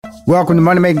Welcome to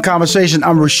Money Making Conversation.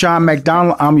 I'm Rushion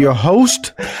McDonald. I'm your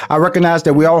host. I recognize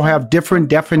that we all have different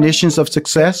definitions of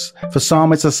success. For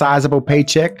some, it's a sizable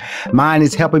paycheck. Mine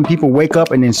is helping people wake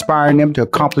up and inspiring them to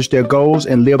accomplish their goals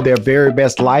and live their very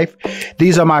best life.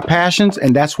 These are my passions,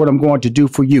 and that's what I'm going to do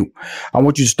for you. I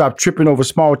want you to stop tripping over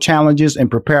small challenges and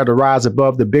prepare to rise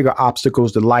above the bigger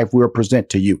obstacles that life will present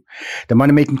to you. The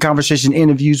Money Making Conversation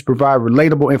interviews provide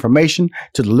relatable information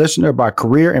to the listener about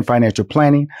career and financial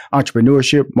planning,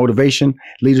 entrepreneurship, motivation,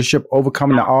 leadership,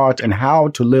 overcoming the odds, and how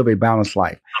to live a balanced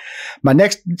life. My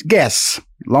next guest,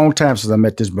 long time since I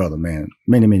met this brother, man,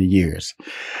 many years.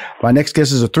 My next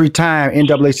guest is a 3-time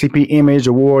NAACP Image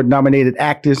Award nominated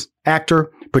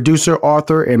actor, producer,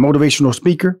 author, and motivational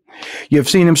speaker. You have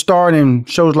seen him star in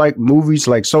movies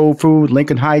like Soul Food,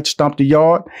 Lincoln Heights, Stomp the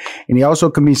Yard, and he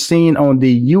also can be seen on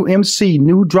the UMC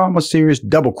new drama series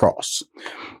Double Cross.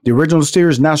 The original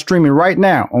series is now streaming right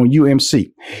now on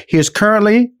UMC. He is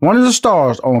currently one of the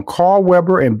stars on Carl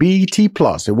Weber and BET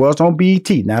Plus. It was on BET,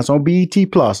 now it's on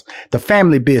BET Plus, The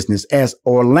Family Business, as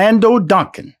Orlando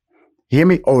Duncan. You hear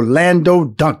me? Orlando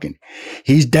Duncan.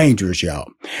 He's dangerous,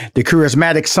 y'all. The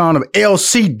charismatic son of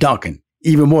L.C. Duncan,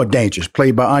 even more dangerous,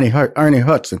 played by Ernie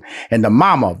Hudson, and the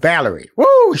mama, Valerie. Woo,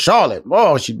 Charlotte.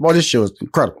 This show is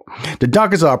incredible. The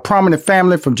Duncans are a prominent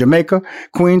family from Jamaica,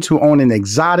 Queens, who own an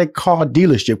exotic car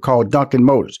dealership called Duncan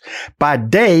Motors. By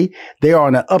day, they are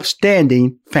an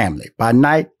upstanding family. By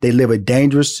night, they live a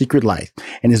dangerous secret life.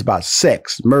 And it's about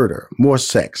sex, murder, more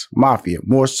sex, mafia,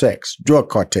 more sex, drug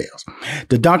cartels.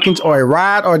 The Duncans are a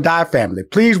ride or die family.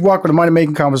 Please welcome to Money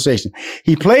Making Conversation.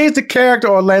 He plays the character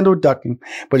Orlando Duncan,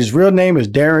 but his real name is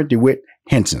Darrin DeWitt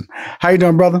Henson. How you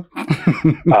doing, brother?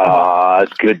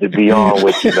 It's good to be on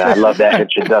with you, man. I love that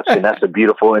introduction. That's a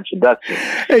beautiful introduction.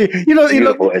 Hey,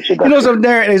 something,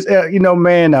 Darrin, is,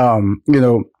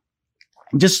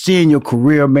 just seeing your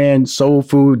career, man. Soul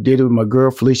Food, did it with my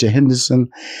girl, Felicia Henderson,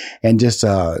 and just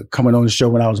coming on the show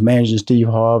when I was managing Steve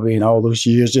Harvey and all those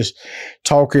years, just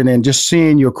talking and just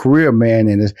seeing your career, man.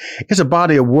 And it's a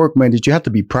body of work, man, that you have to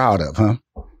be proud of, huh?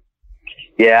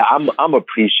 Yeah, I'm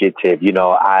appreciative.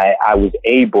 I was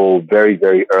able very,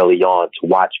 very early on to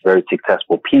watch very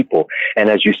successful people. And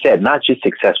as you said, not just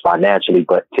success financially,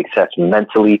 but success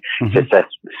mentally, success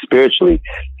spiritually.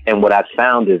 And what I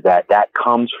found is that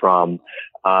comes from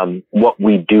what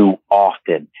we do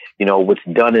often. What's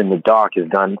done in the dark is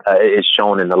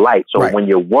shown in the light. So When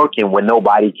you're working, when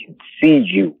nobody can see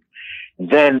you,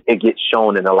 then it gets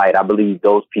shown in the light. I believe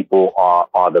those people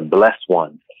are the blessed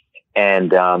ones.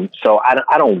 And so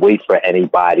I don't wait for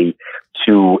anybody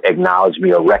to acknowledge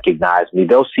me or recognize me.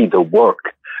 They'll see the work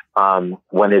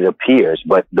when it appears,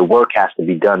 but the work has to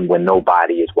be done when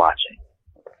nobody is watching.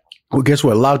 Well, guess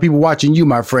what? A lot of people watching you,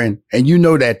 my friend, and you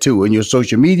know that too. In your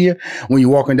social media, when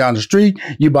you're walking down the street,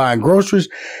 you're buying groceries,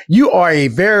 you are a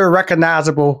very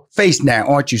recognizable face now,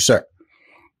 aren't you, sir?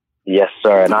 Yes,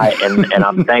 sir. And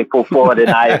I'm thankful for it,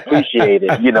 and I appreciate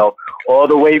it. All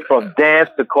the way from dance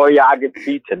to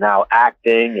choreography to now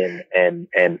acting and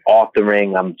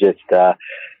authoring. I'm just,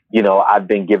 I've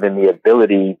been given the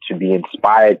ability to be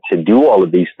inspired to do all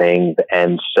of these things.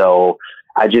 And so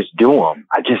I just do them.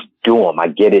 I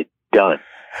get it done.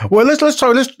 Well,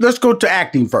 let's go to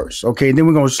acting first. Okay. And then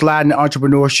we're going to slide into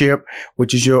entrepreneurship,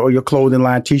 which is your clothing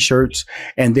line, t-shirts.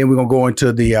 And then we're going to go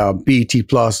into the BET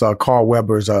Plus, Carl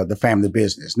Weber's, The Family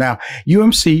Business. Now,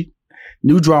 UMC,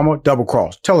 new drama, Double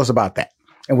Cross. Tell us about that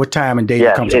and what time and date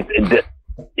it comes out.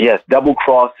 Yes, Double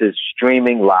Cross is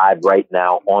streaming live right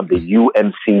now on the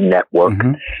UMC network.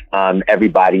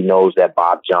 Everybody knows that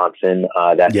Bob Johnson,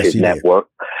 that's his network.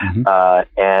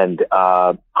 And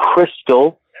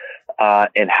Crystal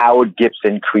and Howard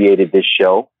Gibson created this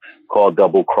show called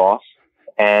Double Cross.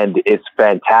 And it's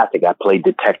fantastic. I played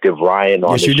Detective Ryan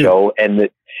on the show.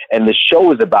 And the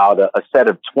show is about a set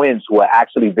of twins who are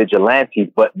actually vigilantes,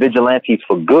 but vigilantes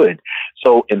for good.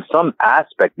 So in some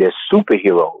aspect, they're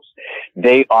superheroes.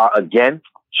 They are against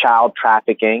child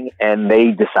trafficking, and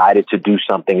they decided to do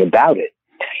something about it.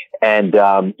 And,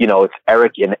 it's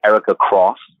Eric and Erica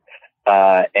Cross,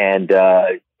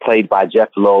 played by Jeff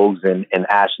Lowe's and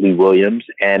Ashley Williams.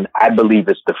 And I believe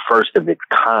it's the first of its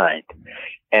kind.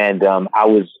 And I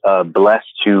was blessed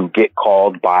to get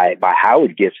called by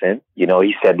Howard Gibson.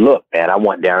 He said, "Look, man, I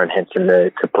want Darrin Henson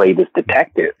to play this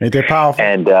detective." Ain't that powerful?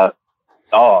 And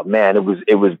oh man,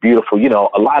 it was beautiful.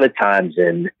 A lot of times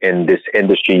in this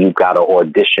industry, you've got to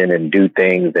audition and do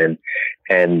things,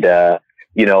 and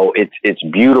it's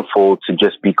beautiful to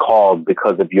just be called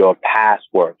because of your past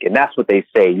work. And that's what they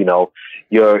say,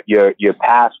 your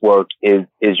past work is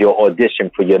your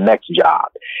audition for your next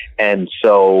job. And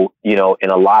so, in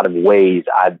a lot of ways,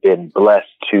 I've been blessed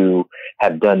to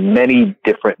have done many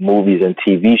different movies and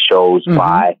TV shows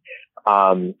by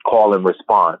call and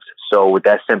response. So what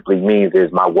that simply means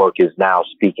is my work is now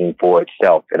speaking for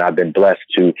itself. And I've been blessed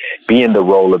to be in the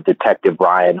role of Detective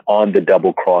Ryan on the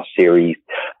Double Cross series,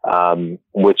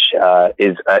 which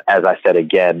is, as I said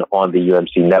again, on the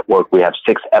UMC network. We have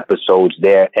 6 episodes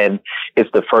there, and it's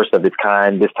the first of its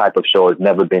kind. This type of show has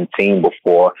never been seen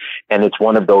before. And it's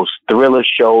one of those thriller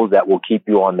shows that will keep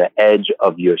you on the edge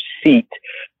of your seat.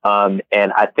 And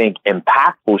I think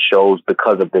impactful shows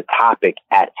because of the topic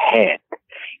at hand.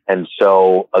 And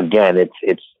so, again,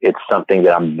 it's something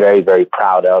that I'm very, very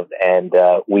proud of. And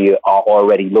we are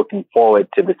already looking forward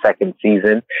to the second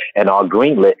season and are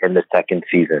greenlit in the second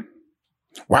season.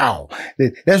 Wow.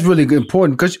 That's really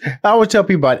important, because I always tell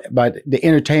people about the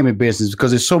entertainment business,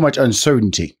 because there's so much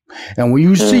uncertainty. And when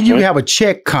you see you have a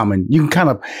check coming, you can kind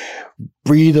of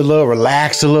breathe a little,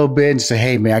 relax a little bit and say,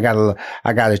 hey, man,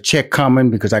 I got a check coming,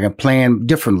 because I can plan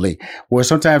differently. Where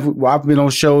sometimes I've been on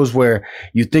shows where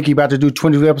you think you're about to do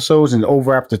 20 episodes and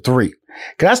over after 3. Because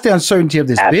that's the uncertainty of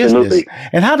this business.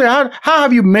 And how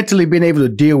have you mentally been able to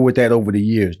deal with that over the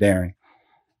years, Darrin?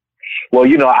 Well,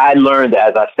 I learned,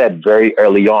 as I said very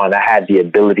early on, I had the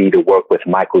ability to work with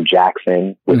Michael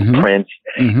Jackson, with Prince.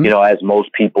 As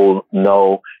most people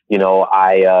know,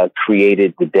 I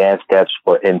created the dance steps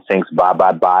for Henson's Bye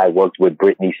Bye Bye, worked with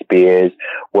Britney Spears,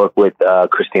 worked with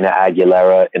Christina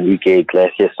Aguilera, Enrique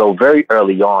Iglesias. So very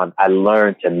early on, I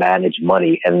learned to manage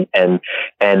money. And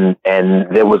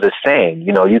there was a saying,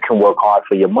 you can work hard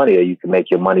for your money, or you can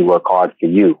make your money work hard for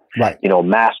you. Right.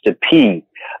 Master P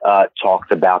talks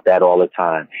about that all the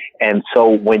time. And so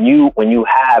when you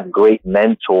have great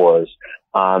mentors,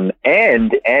 and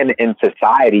in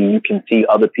society, you can see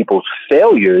other people's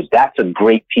failures, that's a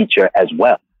great teacher as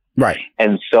well. Right.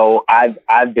 And so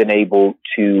I've been able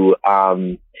to,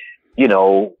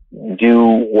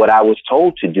 do what I was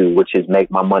told to do, which is make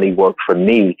my money work for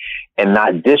me and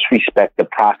not disrespect the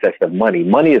process of money.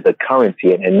 Money is a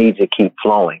currency, and it needs to keep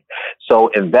flowing. So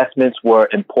investments were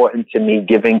important to me.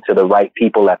 Giving to the right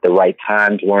people at the right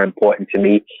times were important to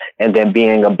me. And then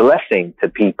being a blessing to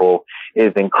people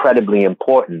is incredibly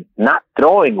important. Not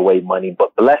throwing away money,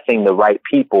 but blessing the right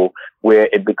people, where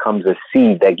it becomes a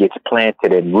seed that gets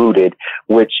planted and rooted,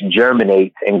 which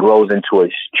germinates and grows into a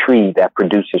tree that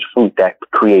produces fruit that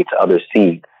creates other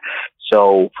seeds.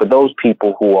 So for those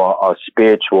people who are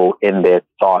spiritual in their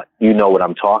thought, you know what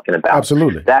I'm talking about.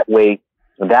 Absolutely. That way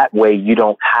you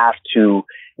don't have to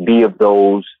be of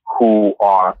those who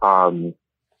are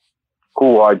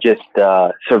just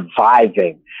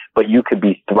surviving, but you could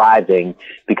be thriving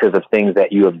because of things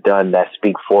that you have done that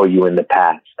speak for you in the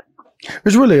past.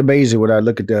 It's really amazing when I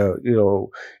look at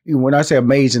when I say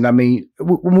amazing, I mean,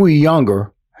 when we were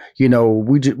younger, we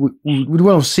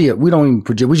don't see it. We don't even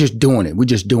project. We're just doing it. We're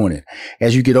just doing it.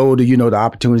 As you get older, the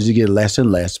opportunities get less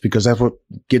and less, because that's what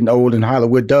getting old in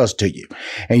Hollywood does to you.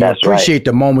 And you appreciate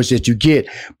the moments that you get,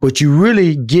 but you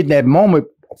really get that moment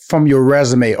from your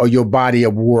resume or your body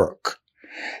of work.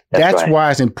 That's why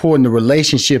it's important, the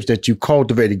relationships that you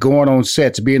cultivated, going on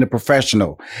sets, being a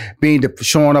professional,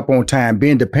 showing up on time,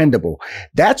 being dependable.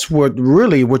 That's what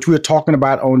we're talking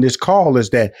about on this call, is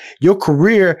that your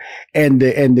career and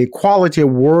the quality of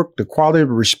work, the quality of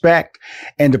respect,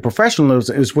 and the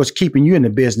professionalism is what's keeping you in the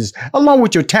business, along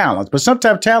with your talents. But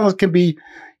sometimes talents can be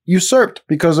usurped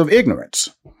because of ignorance.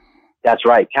 That's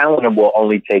right. Talent will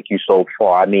only take you so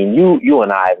far. I mean, you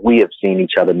and I, we have seen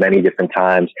each other many different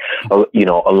times,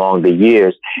 along the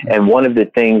years. And one of the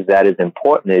things that is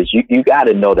important is you got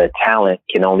to know that talent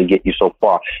can only get you so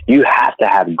far. You have to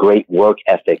have great work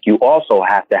ethic. You also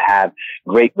have to have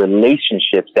great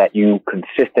relationships that you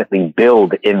consistently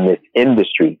build in this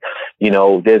industry.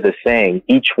 There's a saying,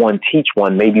 each one teach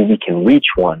one, maybe we can reach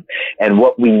one. And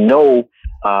what we know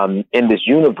in this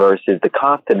universe is the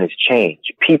constant is change.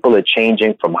 People are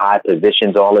changing from high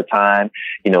positions all the time.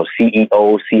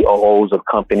 CEOs, COOs of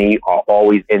company are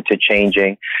always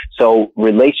interchanging. So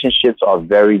relationships are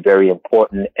very, very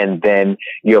important. And then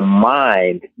your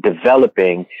mind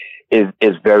developing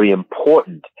is very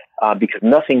important. Because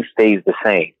nothing stays the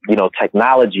same.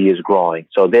 Technology is growing.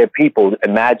 So there are people,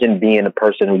 imagine being a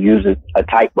person who uses a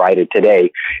typewriter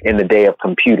today in the day of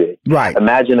computers. Right.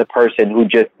 Imagine a person who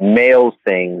just mails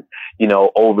things,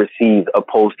 overseas,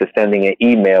 opposed to sending an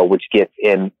email, which gets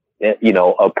in,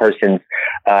 a person's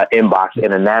inbox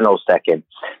in a nanosecond.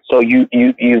 So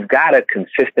you've got to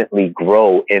consistently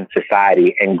grow in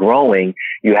society, and growing,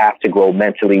 you have to grow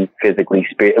mentally, physically,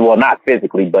 well, not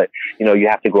physically, but you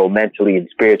have to grow mentally and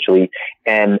spiritually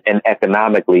and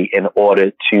economically in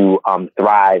order to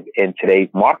thrive in today's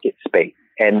market space.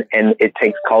 And it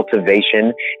takes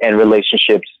cultivation and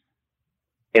relationships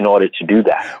in order to do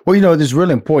that. Well, it's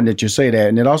really important that you say that.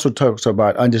 And it also talks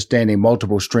about understanding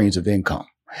multiple streams of income.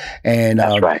 And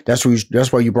that's right.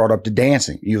 That's why you brought up the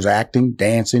dancing. You was acting,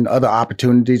 dancing, other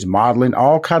opportunities, modeling,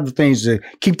 all kinds of things to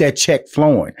keep that check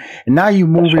flowing. And now you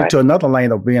move into another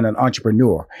lane of being an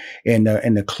entrepreneur in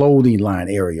the clothing line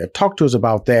area. Talk to us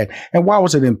about that. And why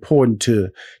was it important to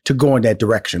go in that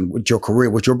direction with your career,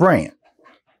 with your brand?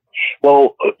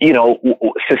 Well,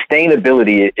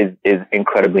 sustainability is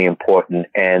incredibly important.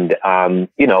 And,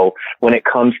 when it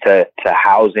comes to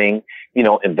housing,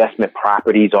 investment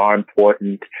properties are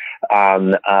important.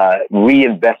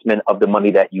 Reinvestment of the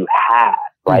money that you have,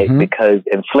 right? Mm-hmm. Because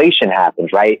inflation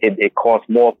happens, right? It costs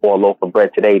more for a loaf of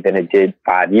bread today than it did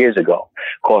 5 years ago.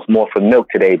 It costs more for milk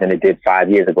today than it did 5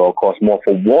 years ago. It costs more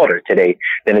for water today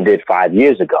than it did 5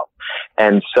 years ago.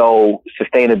 And so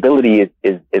sustainability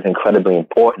is incredibly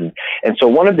important. And so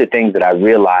one of the things that I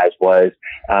realized was,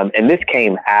 and this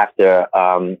came after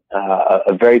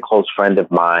a very close friend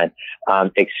of mine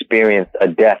experienced a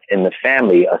death in the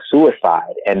family, a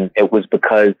suicide. And it was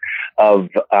because of,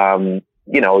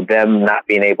 them not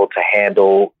being able to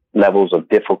handle levels of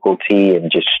difficulty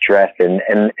and just stress. And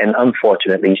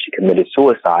unfortunately, she committed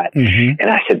suicide. Mm-hmm. And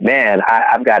I said, man,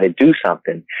 I've got to do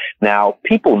something. Now,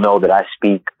 people know that I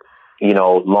speak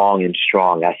long and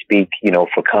strong. I speak,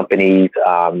 for companies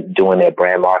doing their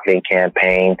brand marketing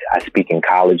campaigns. I speak in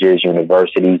colleges,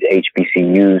 universities,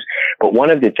 HBCUs. But one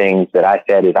of the things that I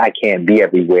said is I can't be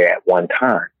everywhere at one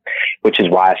time, which is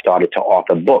why I started to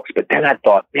author books. But then I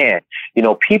thought, man,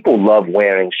 people love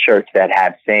wearing shirts that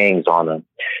have sayings on them.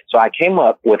 So I came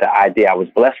up with an idea. I was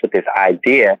blessed with this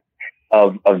idea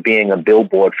of being a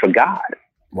billboard for God.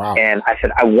 Wow. And I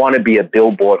said, I want to be a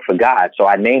billboard for God. So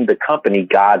I named the company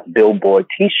God's Billboard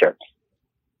T-shirts.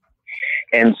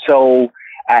 And so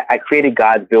I created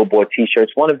God's Billboard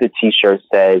T-shirts. One of the T-shirts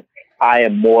says, I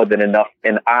am more than enough,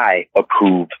 and I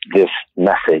approve this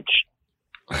message.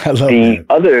 I love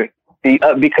that.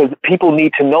 Because people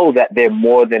need to know that they're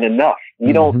more than enough.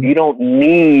 You don't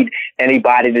need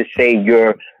anybody to say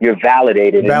you're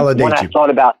validated. Validate when I thought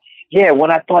about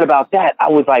that, I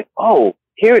was like, oh,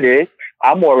 here it is.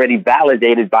 I'm already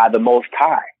validated by the Most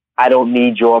High. I don't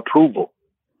need your approval.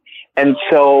 And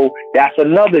so that's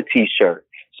another T-shirt.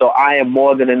 So I am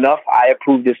more than enough. I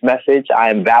approve this message. I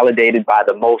am validated by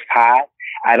the Most High.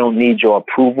 I don't need your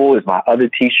approval is my other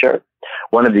T-shirt.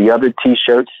 One of the other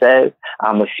T-shirts says,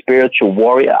 I'm a spiritual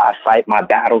warrior. I fight my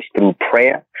battles through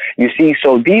prayer. You see,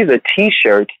 so these are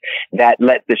T-shirts that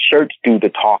let the shirts do the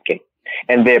talking.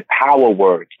 And they're power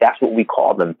words. That's what we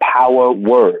call them, power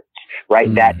words. Right?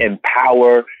 Mm-hmm. That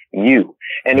empower you.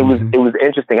 And it was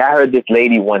interesting. I heard this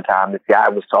lady one time, this guy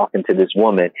was talking to this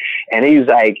woman, and he was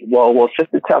like, well,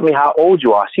 sister, tell me how old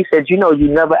you are. She said, you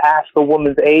never ask a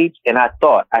woman's age. And I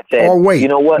said, or weight. You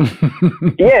know what?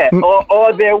 Yeah.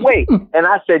 Or their weight. And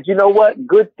I said, you know what?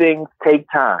 Good things take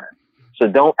time. So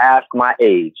don't ask my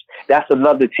age. That's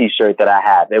another T-shirt that I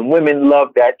have. And women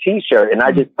love that T-shirt. And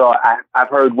I just thought, I've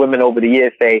heard women over the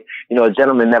years say, a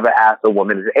gentleman never asks a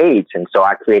woman's age. And so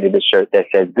I created a shirt that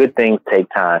says, good things take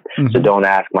time. Mm-hmm. So don't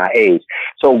ask my age.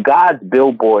 So God's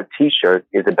Billboard T-shirt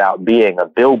is about being a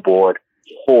billboard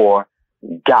for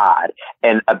God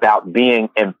and about being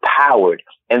empowered.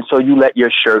 And so you let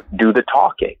your shirt do the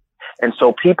talking. And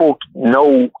so people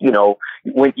know,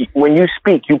 when you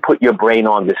speak, you put your brain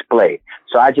on display.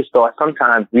 So I just thought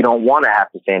sometimes we don't want to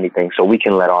have to say anything, so we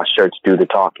can let our shirts do the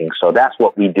talking. So that's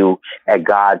what we do at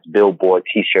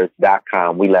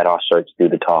godsbillboardtshirts.com. We let our shirts do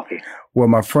the talking. Well,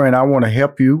 my friend, I want to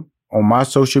help you on my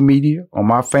social media, on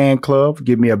my fan club.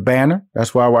 Give me a banner.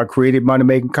 That's why I created Money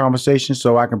Making Conversations,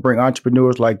 so I can bring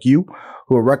entrepreneurs like you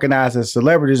who are recognized as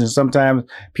celebrities. And sometimes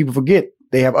people forget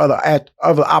they have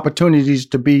other opportunities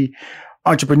to be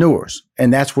entrepreneurs.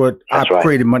 And that's what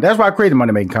created money. That's why I created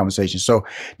Money Making Conversations. So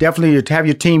definitely have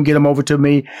your team get them over to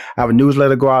me. I have a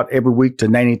newsletter go out every week to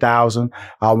 90,000.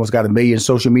 I almost got 1 million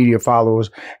social media followers.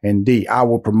 And I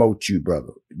will promote you,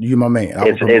 brother. You my man. I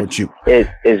will promote you.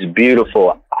 It's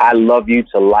beautiful. I love you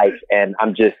to life. And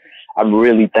I'm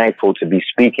really thankful to be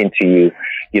speaking to you,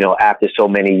 after so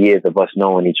many years of us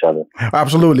knowing each other.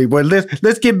 Absolutely. But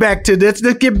let's get back to this.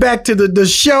 Let's get back to the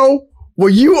show where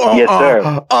you are. Yes, sir.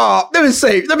 Let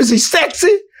me see,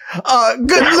 sexy,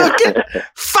 good looking,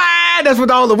 fine. That's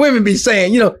what all the women be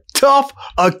saying. tough,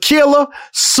 a killer,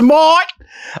 smart.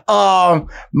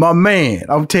 My man,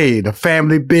 I'm telling you, the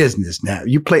family business. Now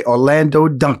you play Orlando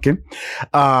Duncan.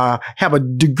 Have a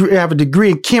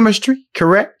degree in chemistry,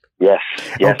 correct? Yes.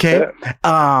 Okay.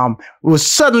 Sir. Was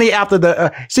suddenly after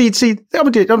the see.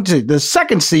 I'm tell you, the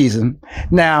second season.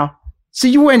 Now, see,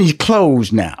 you wearing these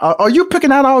clothes now. Are you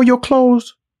picking out all your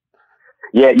clothes?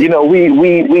 Yeah,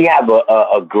 we have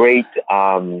a great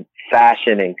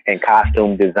fashion and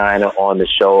costume designer on the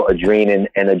show, Adrien,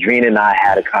 and Adrien and I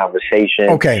had a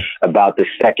conversation about the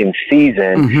second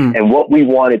season. And what we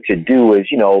wanted to do is,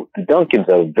 the Duncans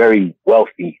are a very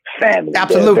wealthy family.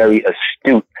 Absolutely. They're a very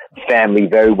astute family,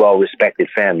 very well respected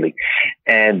family.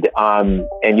 And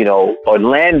Orlando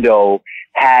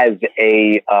has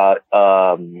a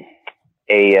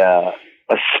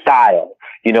style.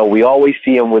 We always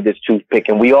see him with his toothpick,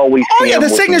 and we always see him the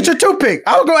signature toothpick.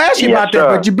 I was going to ask you about that,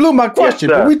 but you blew my question.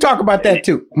 But we talk about that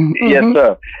too. Yes,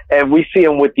 sir. And we see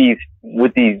him with these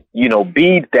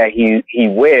beads that he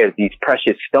wears, these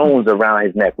precious stones around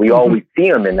his neck. We always see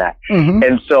him in that.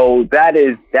 And so that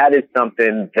is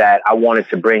something that I wanted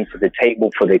to bring to the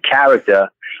table for the character,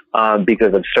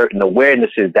 because of certain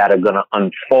awarenesses that are going to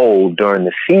unfold during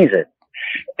the season.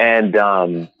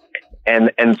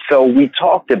 And so we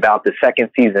talked about the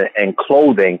second season and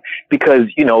clothing because,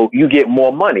 you get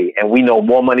more money, and we know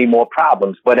more money, more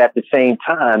problems. But at the same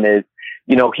time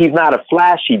he's not a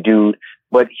flashy dude,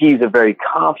 but he's a very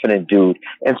confident dude.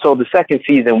 And so the second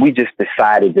season, we just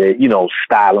decided to,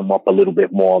 style him up a little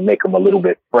bit more, make him a little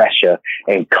bit fresher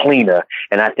and cleaner.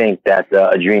 And I think that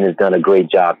Adrien has done a great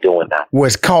job doing that. Well,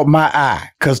 it's caught my eye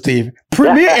because the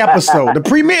premiere episode,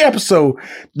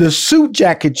 the suit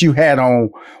jacket you had on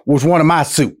was one of my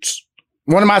suits.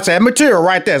 That material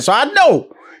right there. So I know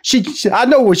I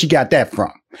know where she got that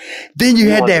from. Then you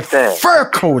had that fur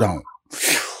coat on.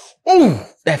 Ooh,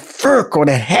 that fur coat,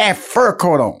 that half fur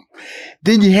coat on.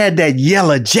 Then you had that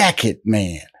yellow jacket,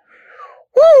 man.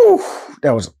 Woo!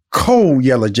 That was a cold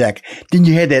yellow jacket. Then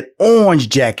you had that orange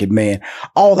jacket, man.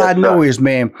 All I know is,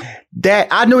 man, that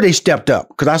I know they stepped up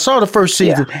because I saw the first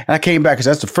season and I came back because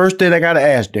that's the first thing I got to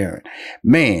ask Darrin.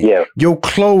 Man, your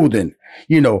clothing,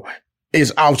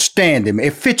 is outstanding.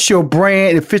 It fits your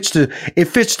brand. It fits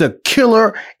the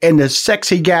killer and the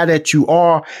sexy guy that you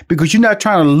are, because you're not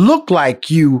trying to look like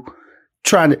you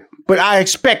but I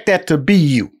expect that to be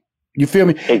you. You feel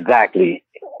me? Exactly.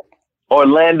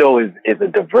 Orlando is a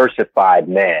diversified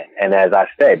man. And as I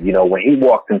said, when he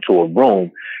walks into a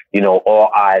room,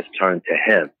 all eyes turn to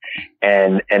him.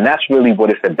 And that's really what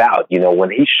it's about.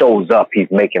 When he shows up, he's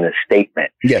making a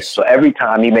statement. Yes. So every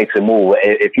time he makes a move,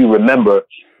 if you remember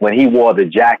when he wore the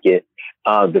jacket,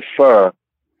 the fur,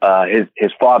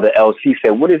 his father, LC,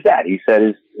 said, "What is that?" He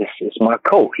said, it's my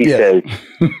coat. He said,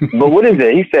 "But what is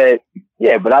it?" He said,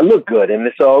 "Yeah, but I look good and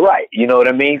it's all right." You know what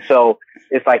I mean? So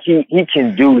it's like he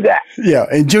can do that. Yeah,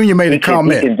 and Junior made a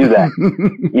comment. He can do that.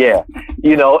 Yeah.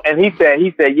 And he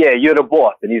said, "Yeah, you're the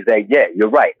boss." And he's like, "Yeah, you're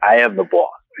right. I am the boss."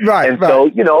 Right. And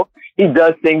so, he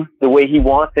does things the way he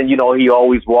wants, and, he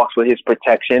always walks with his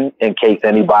protection in case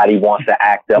anybody wants to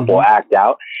act up or act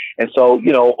out. And so,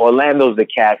 Orlando's the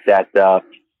cat that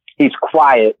he's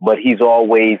quiet, but he's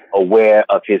always aware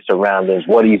of his surroundings,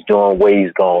 what he's doing, where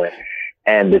he's going.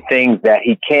 And the things that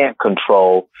he can't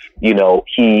control,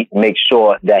 he makes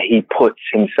sure that he puts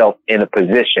himself in a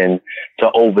position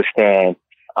to overstand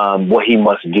what he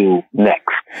must do next.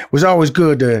 It was always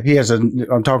good.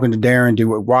 I'm talking to Darrin,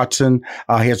 Dewitt Watson.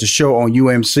 He has a show on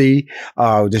UMC.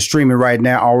 They're streaming right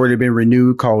now, already been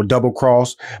renewed, called Double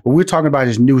Cross. But we're talking about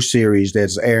his new series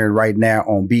that's airing right now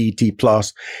on BET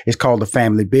Plus. It's called The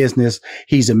Family Business.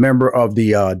 He's a member of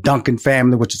the Duncan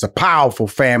family, which is a powerful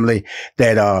family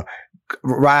that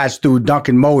rides through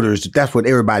Duncan Motors. That's what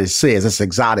everybody says. It's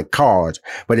exotic cars.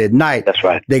 But at night, that's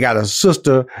right, they got a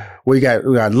sister. We got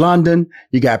London.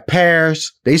 You got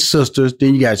Paris. They sisters.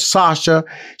 Then you got Sasha.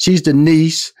 She's the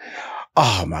niece.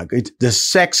 Oh my God. The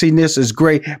sexiness is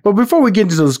great. But before we get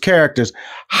into those characters,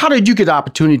 how did you get the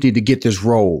opportunity to get this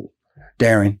role,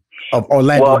 Darrin, of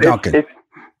Orlando Duncan?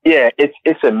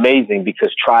 It's amazing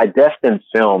because Tridestin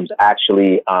Films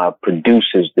actually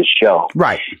produces the show,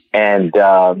 right? And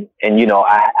I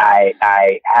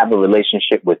have a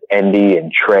relationship with Andy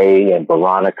and Trey and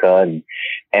Veronica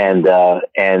and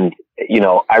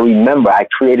I remember I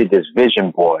created this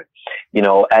vision board.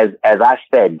 As I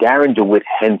said, Darrin DeWitt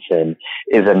Henson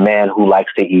is a man who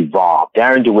likes to evolve.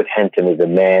 Darrin DeWitt Henson is a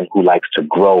man who likes to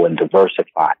grow and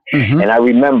diversify. And I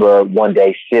remember one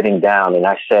day sitting down and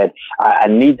I said, I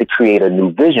need to create a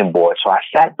new vision board. So I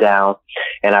sat down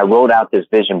and I wrote out this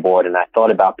vision board and I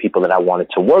thought about people that I wanted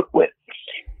to work with.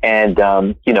 And,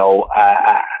 you know,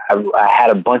 I had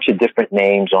a bunch of different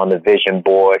names on the vision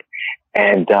board,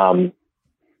 and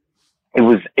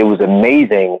it was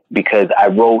amazing because I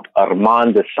wrote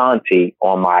Armand Asante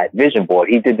on my vision board.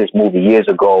 He did this movie years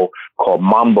ago called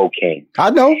Mambo King. I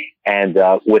know. And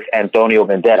with Antonio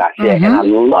Banderas. Yeah, and I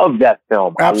love that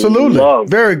film. Absolutely.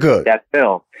 Very good. That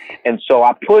film. And so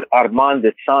I put Armand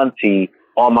Asante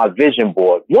on my vision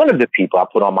board. One of the people I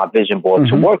put on my vision board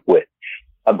to work with.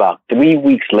 About 3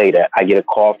 weeks later, I get a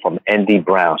call from Andy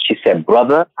Brown. She said,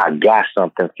 brother, I got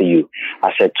something for you.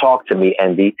 I said, talk to me,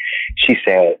 Andy. She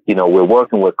said, you know, we're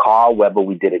working with Carl Weber.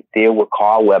 We did a deal with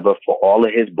Carl Weber for all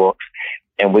of his books,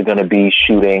 and we're going to be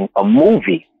shooting a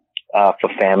movie for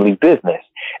Family Business.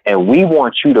 And we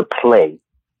want you to play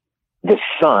the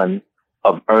son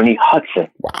of Ernie Hudson.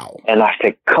 Wow. And I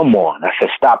said, come on. I said,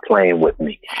 stop playing with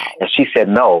me. And she said,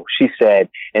 no. She said,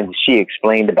 and she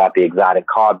explained about the exotic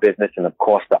car business and, of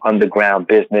course, the underground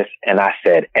business. And I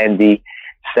said, Andy,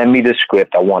 send me the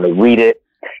script. I want to read it.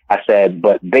 I said,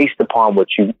 but based upon what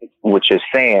you're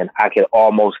saying, I can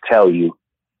almost tell you,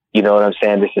 you know what I'm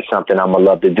saying? This is something I'm going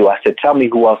to love to do. I said, tell me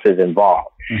who else is involved.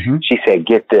 She said,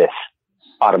 get this,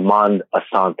 Armand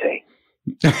Asante.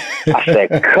 I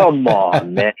said, come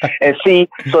on, man. And see,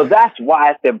 so that's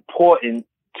why it's important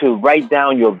to write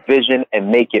down your vision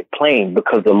and make it plain,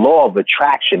 because the law of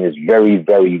attraction is very,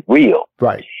 very real.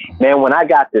 Right. Man, when I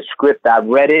got the script, I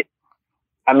read it.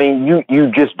 I mean,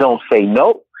 you just don't say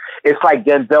no. It's like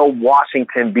Denzel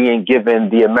Washington being given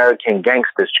the American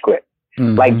Gangster script.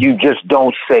 Like, you just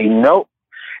don't say no.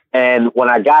 And when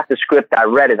I got the script, I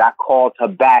read it. I called her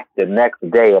back the next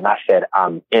day and I said,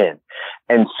 I'm in.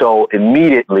 And so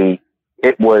immediately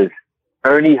it was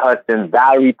Ernie Hudson,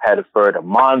 Valerie Pettiford,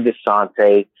 Armand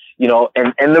Asante, you know,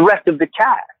 and the rest of the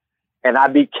cast. And I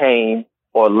became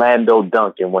Orlando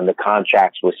Duncan when the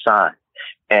contracts were signed.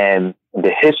 And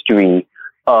the history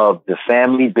of the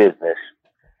Family Business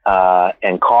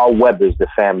and Carl Weber's The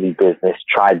Family Business,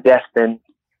 Tridestin,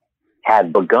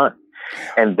 had begun.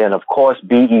 And then, of course,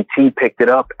 BET picked it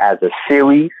up as a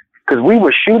series because we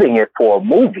were shooting it for a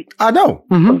movie. I know.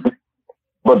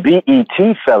 But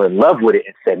BET fell in love with it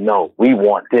and said, no, we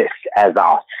want this as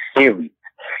our series.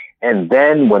 And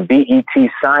then when BET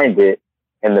signed it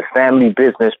and the Family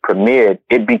Business premiered,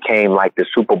 it became like the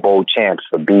Super Bowl champs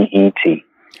for BET.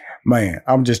 Man,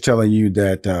 I'm just telling you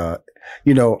that,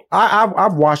 you know,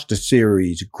 I've watched the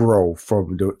series grow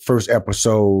from the first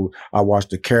episode. I watched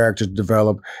the characters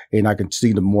develop, and I can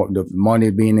see the money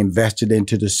being invested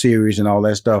into the series and all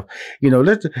that stuff. You know,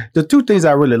 the two things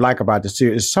I really like about the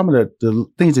series is some of the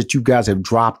things that you guys have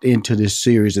dropped into this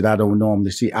series that I don't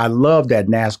normally see. I love that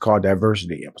NASCAR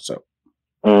diversity episode.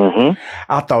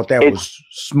 I thought that was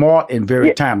smart and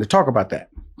very timely. Talk about that.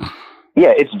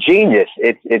 Yeah, it's genius.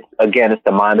 It's again, it's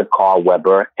the mind of Carl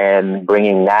Weber and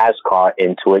bringing NASCAR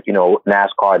into it. You know,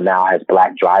 NASCAR now has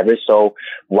black drivers, so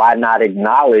why not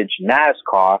acknowledge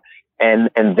NASCAR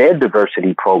and their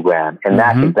diversity program? And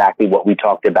that's exactly what we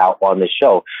talked about on the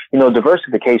show. You know,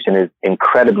 diversification is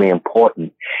incredibly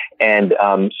important. And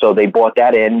so they brought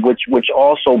that in, which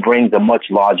also brings a much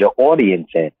larger audience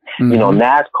in. You know,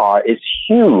 NASCAR is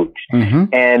huge.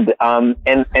 And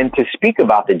to speak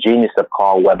about the genius of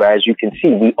Carl Weber, as you can see,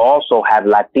 we also have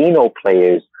Latino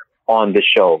players on the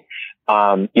show.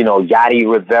 You know, Yadi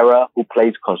Rivera, who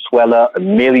plays Consuela,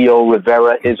 Emilio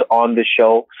Rivera is on the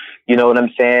show. You know what I'm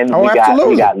saying? Oh,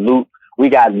 absolutely. We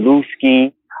got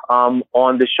Lusky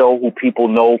on the show, who people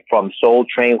know from Soul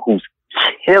Train, who's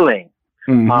killing.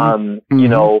 You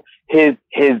know,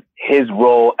 his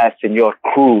role as Senor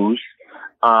Cruz,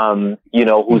 you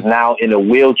know, who's now in a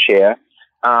wheelchair.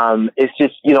 It's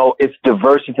just, you know, it's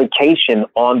diversification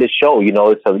on the show. You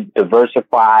know, it's a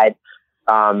diversified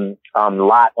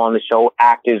lot on the show,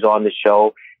 actors on the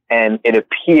show, and it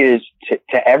appears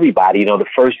to everybody. You know, the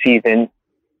first season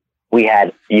we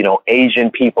had, you know, Asian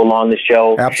people on the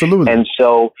show. Absolutely. And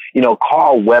so, you know,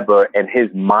 Carl Weber and his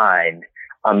mind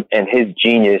and his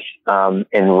genius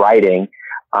in writing,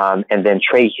 and then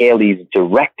Trey Haley's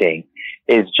directing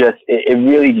is just, it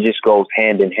really just goes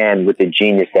hand in hand with the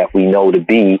genius that we know to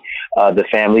be the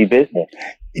Family Business.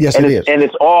 Yes, and it is. And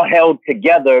it's all held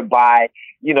together by,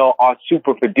 you know, our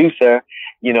super producer,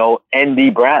 you know, Andy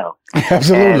Brown.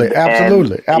 Absolutely.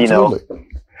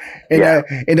 You know,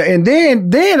 and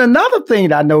then another thing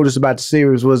that I noticed about the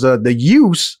series was the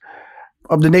use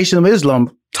of the Nation of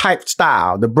Islam type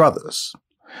style, the brothers.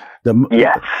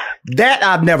 That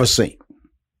I've never seen.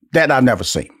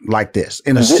 Like this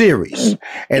in a series.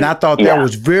 And I thought that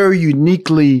was very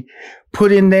uniquely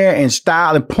put in there and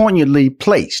styled and poignantly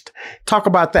placed. Talk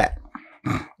about that.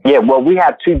 Yeah, well, we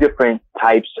have two different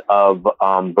types of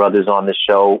brothers on the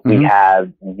show. Mm-hmm. We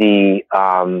have the,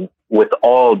 with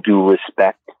all due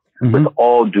respect,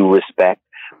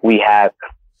 we have,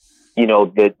 you know,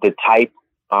 the type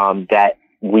that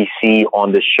we see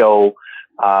on the show,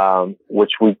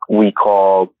 which we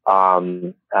call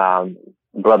Brother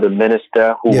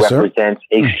Minister, who represents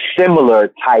a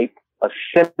similar type.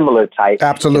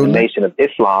 Absolutely. In the Nation of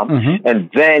Islam. Mm-hmm. And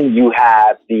then you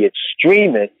have the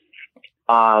extremists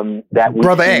that we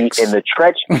Brother see X. in the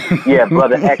Tretch. Yeah,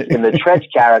 Brother X in the Tretch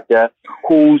character,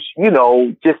 who's, you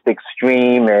know, just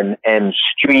extreme and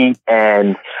street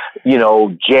and, you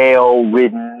know, jail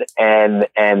ridden and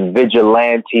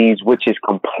vigilantes, which is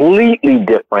completely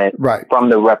different from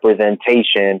the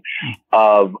representation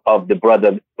of the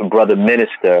brother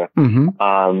minister,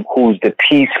 who's the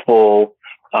peaceful,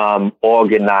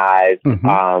 organized,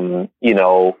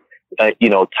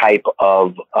 type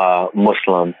of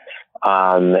Muslim.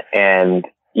 And,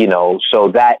 you know, so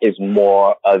that is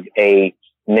more of a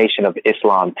Nation of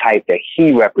Islam type that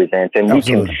he represents. And we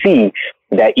can see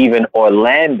that even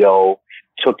Orlando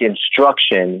took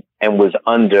instruction and was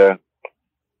under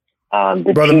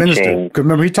the Brother teaching. Minister. Because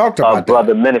remember, he talked about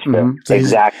Brother Minister. Mm-hmm. So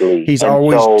exactly. He's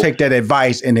always take that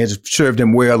advice and has served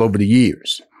him well over the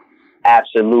years.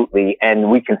 Absolutely. And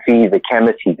we can see the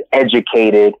chemist. He's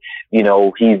educated. You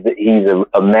know, he's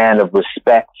a man of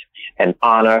respect and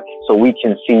honor. So we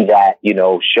can see that, you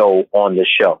know, show on the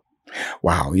show.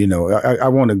 Wow. You know, I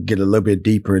want to get a little bit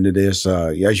deeper into this.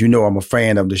 As you know, I'm a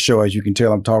fan of the show. As you can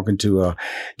tell, I'm talking to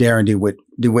Darrin Dewitt,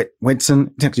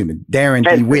 Darrin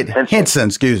Dewitt, Henson,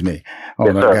 excuse me. Oh,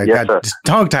 yes, no, I got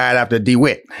tongue tied after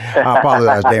Dewitt. I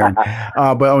apologize, Darrin.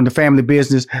 But on the family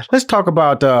business, let's talk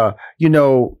about, you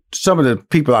know, some of the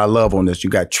people I love on this. You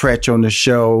got Tretch on the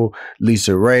show,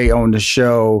 Lisa Ray on the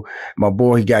show. My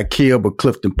boy, he got killed, but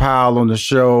Clifton Powell on the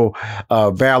show.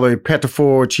 Valerie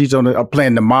Pettiford, she's on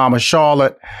playing the mama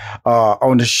Charlotte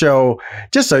on the show.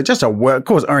 Of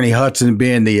course, Ernie Hudson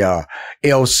being the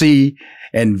LC.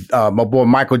 And my boy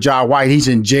Michael Jai White, he's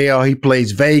in jail. He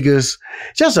plays Vegas.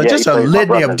 Just a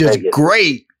litany of just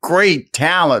great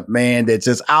talent, man, that's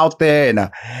just out there. And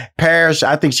Parrish,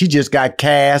 I think she just got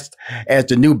cast as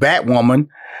the new Batwoman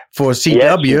for CW.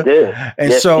 Yes, she did.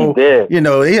 And so, you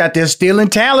know, they out there stealing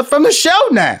talent from the show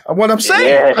now. What I'm saying.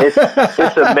 Yeah,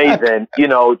 it's amazing. You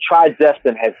know,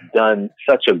 Tri-Destin has done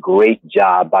such a great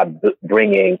job by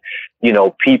bringing, you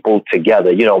know, people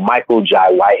together. You know, Michael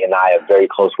Jai White and I are very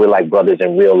close. We're like brothers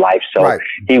in real life. So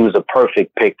he was a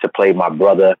perfect pick to play my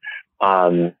brother,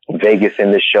 Vegas,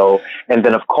 in the show. And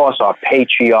then, of course, our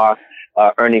patriarch,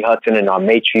 Ernie Hudson, and our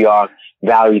matriarch,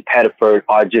 Valerie Pettiford,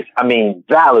 are just, I mean,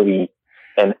 Valerie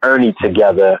and Ernie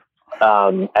together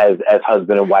as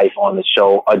husband and wife on the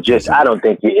show are just, I don't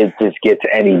think it just gets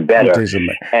any better.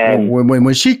 And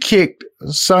when she kicked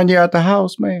Sonya out the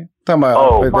house, man, talking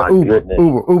about Uber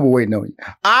waiting on you.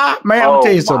 I'm gonna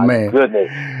tell you something, man. Goodness.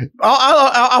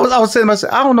 I was saying to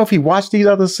myself, I don't know if he watched these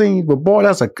other scenes, but boy,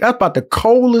 that's about the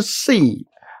coldest scene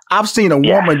I've seen a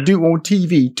woman do on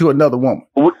TV to another woman.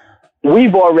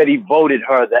 We've already voted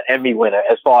her the Emmy winner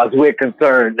as far as we're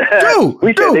concerned.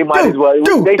 We said they might as well.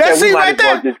 They that said scene right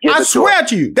there, I swear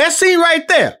to you, that scene right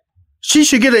there, she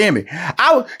should get an Emmy.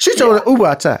 She told her Uber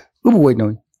outside. Uber waiting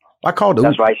on you. I called her.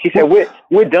 That's right. She said, we're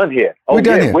done here. We're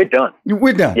done here. We're done.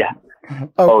 We're done. Yeah.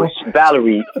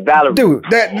 Valerie. Dude,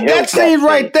 that scene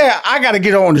right there, I got to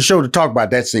get on the show to talk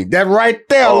about that scene. That right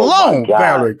there alone,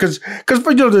 Valerie. Because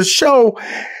for the show,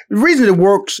 the reason it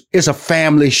works is a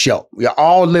family show. You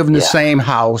all live in the same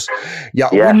house.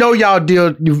 We know you're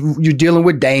dealing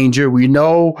with danger. We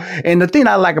know. And the thing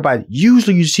I like about it,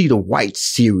 usually you see the white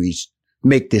series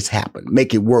make this happen,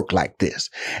 make it work like this.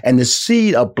 And to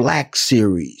see a black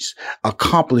series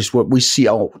accomplish what we see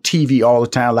on TV all the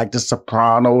time, like The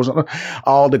Sopranos,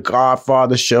 all the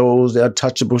Godfather shows, the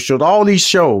Untouchable shows, all these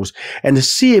shows, and to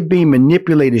see it being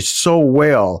manipulated so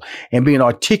well and being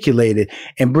articulated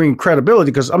and bringing credibility,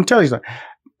 because I'm telling you something,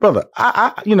 brother,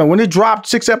 I when it dropped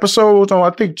 6 episodes on, I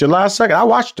think, July 2nd, I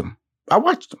watched them.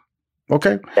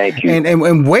 Okay? Thank you.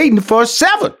 And waiting for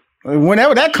 7.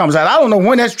 Whenever that comes out, I don't know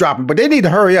when that's dropping, but they need to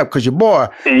hurry up because your boy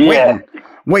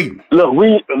waiting.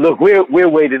 Look, we're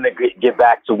waiting to get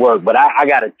back to work, but I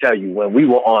got to tell you, when we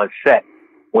were on set,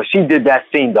 when she did that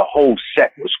scene, the whole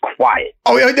set was quiet.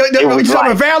 Oh, you talking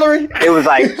about Valerie? It was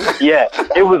like,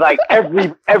 it was like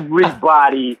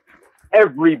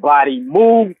everybody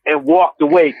moved and walked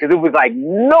away, because it was like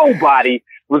nobody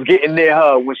was getting near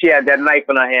her when she had that knife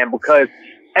in her hand, because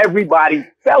everybody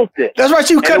felt it. That's right.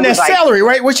 She was cutting that celery,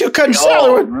 right? When she was cutting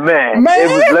celery. Oh, man.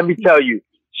 It was, let me tell you,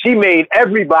 she made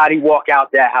everybody walk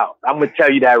out that house. I'm going to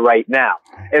tell you that right now.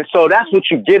 And so that's what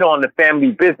you get on the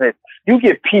family business. You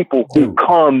get people who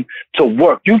come to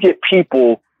work. You get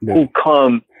people who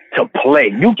come to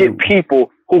play. You get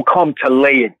people who come to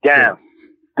lay it down.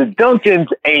 The Duncans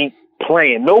ain't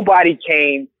playing. Nobody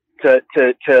came to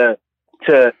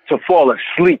fall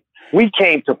asleep. We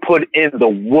came to put in the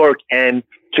work and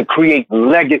to create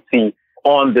legacy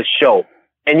on the show.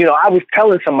 And, you know, I was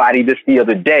telling somebody this the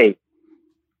other day.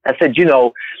 I said, you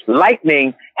know,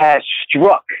 lightning has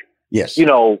struck, you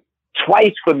know,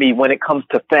 twice for me when it comes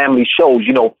to family shows.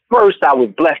 You know, first I was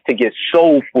blessed to get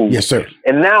Soul Food. Yes, sir.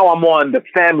 And now I'm on the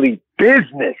family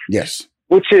business. Yes.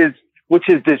 Which is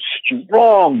this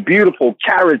strong, beautiful,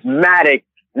 charismatic,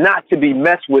 not to be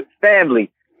messed with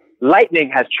family. Lightning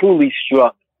has truly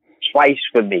struck twice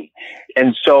for me.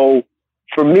 And so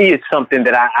for me, it's something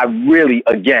that I really,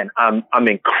 again, I'm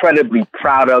incredibly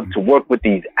proud of, to work with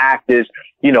these actors.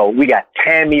 You know, we got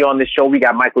Tammy on the show. We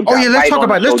got Michael. Oh yeah, let's talk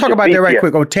about that right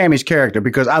quick on Tammy's character,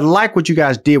 because I like what you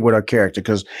guys did with her character.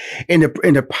 Because in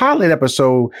the pilot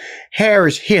episode,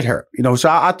 Harris hit her. You know, so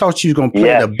I thought she was going to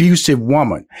play an abusive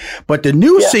woman, but the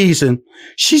new season,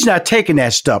 she's not taking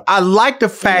that stuff. I like the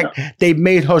fact they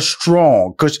made her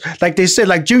strong, because, like they said,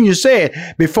 like Junior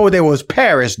said, before there was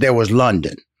Paris, there was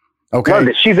London. Okay,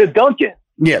 London. She's a Duncan.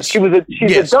 Yes, she's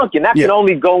a Duncan. That can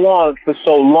only go on for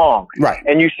so long, right?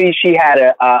 And you see, she had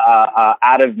a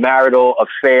out of marital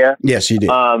affair. Yes, she did.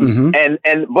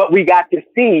 But we got to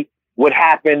see what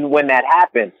happened when that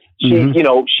happened. She, you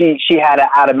know, she had an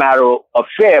out of marital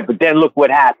affair, but then look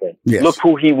what happened. Yes. Look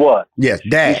who he was. Yes,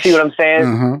 Dash. You see what I'm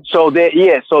saying? So that,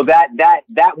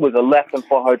 that was a lesson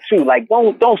for her too. Like,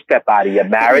 don't step out of your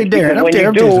marriage. Hey, Darrin,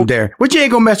 but you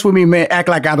ain't gonna mess with me, man. Act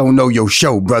like I don't know your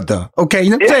show, brother. Okay, you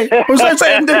know what I'm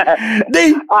saying? D,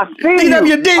 I see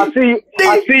DWD. you.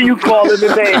 I see you calling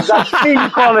the names. I see you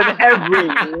calling every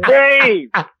name.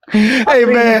 Hey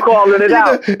man, calling it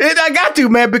out. I got to,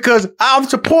 man, because I'm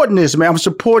supporting this, man. I'm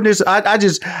supporting this. Like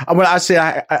I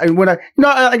said,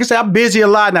 I'm busy a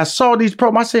lot, and I saw these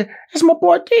programs. I said, that's my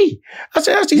boy D. I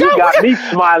said, you got me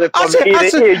smiling from ear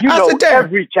to ear. You know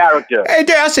every character. Hey,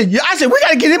 Darrin, I said, we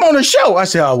got to get him on the show. I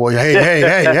said, oh well,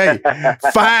 hey,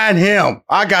 find him.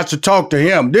 I got to talk to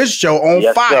him. This show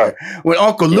on fire. Sir. When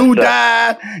Uncle Lou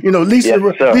died, you know, Lisa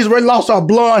Ray lost her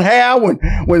blonde hair.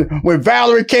 When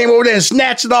Valerie came over there and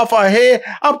snatched it off her head.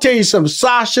 I'm telling you something,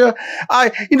 Sasha.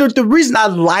 The reason I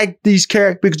like these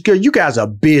characters, because girl, you guys are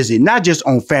busy, not just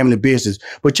on family business,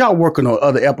 but y'all working on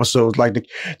other episodes. Like the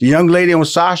young lady on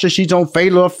Sasha, she's on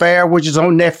Fatal Affair, which is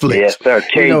on Netflix. Yes, sir.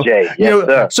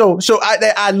 KJ. Sir. So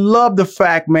I love the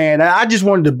fact, man. I just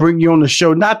wanted to bring you on the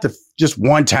show, not to just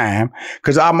one time,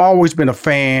 because I've always been a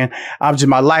fan. I'm just,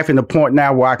 my life in the point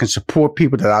now where I can support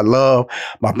people that I love.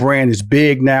 My brand is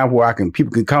big now, where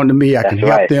people can come to me. I can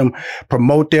help them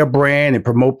promote their brand and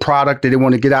promote product that they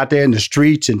want to get out there in the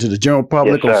streets and to the general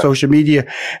public on social media.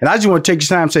 And I just want to take your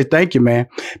time and say thank you, man,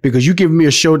 because you giving me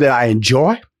a show that I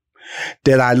enjoy,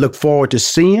 that I look forward to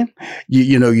seeing.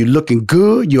 You know, you're looking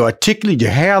good. You're articulate.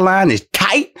 Your hairline is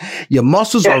tight. Your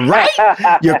muscles are right.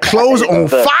 Your clothes are on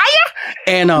fire.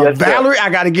 And Valerie, I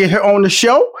got to get her on the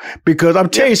show, because I'm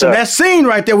telling you, so that scene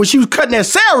right there when she was cutting that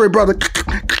celery, brother,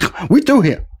 we through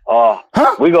here.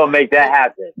 We're going to make that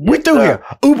happen. We through here.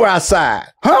 Uber outside.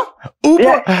 Uber.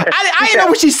 Yeah. I didn't know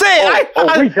what she said.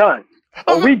 We done.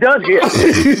 We done here. I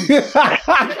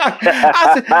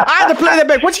had to play that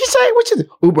back. What'd she say? What she say?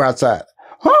 Uber outside.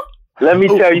 Let me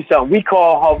tell you something. We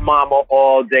call her mama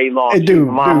all day long.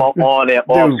 Mama on and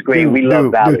off screen. We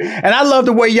love Valerie. And I love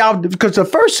the way y'all, because the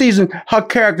first season, her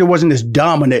character wasn't as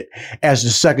dominant as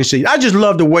the second season. I just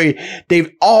love the way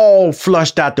they've all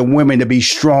flushed out the women to be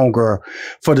stronger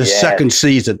for the second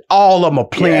season. All of them are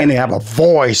playing. They have a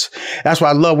voice. That's why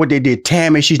I love what they did.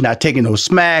 Tammy, she's not taking no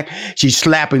smack. She's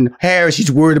slapping Harris.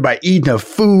 She's worried about eating her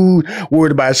food,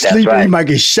 worried about sleeping. Right. He might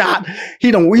get shot.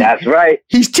 That's right.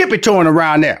 He's tippy-toeing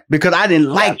around there, because I didn't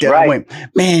like that. Right. I went,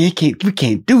 man, we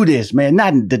can't do this, man.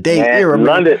 Not in today's era.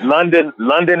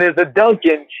 London is a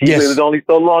Duncan. It was only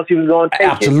so long she was going to take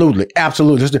it.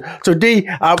 Absolutely. So D,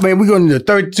 man, we're going to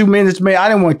 32 minutes, man. I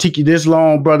didn't want to take you this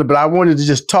long, brother, but I wanted to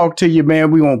just talk to you, man.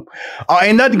 We won't.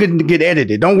 Ain't nothing going to get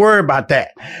edited. Don't worry about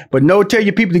that. But tell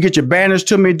your people to get your banners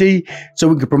to me, D, so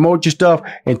we can promote your stuff.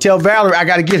 And tell Valerie I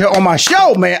got to get her on my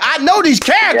show, man. I know these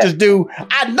characters, dude.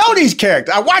 I know these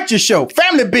characters. I watch your show,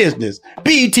 Family Business,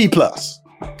 BET Plus.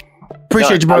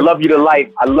 Appreciate you, brother. I love you to life.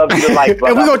 Brother.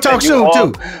 And we're going to talk soon,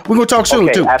 too. We're going to talk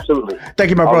soon, too. Absolutely. Thank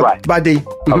you, my brother. Right. Bye, D.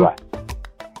 All right.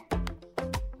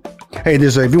 Hey,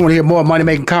 if you want to hear more Money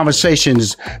Making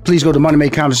Conversations, please go to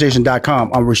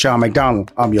moneymakingconversation.com. I'm Rushion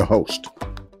McDonald. I'm your host.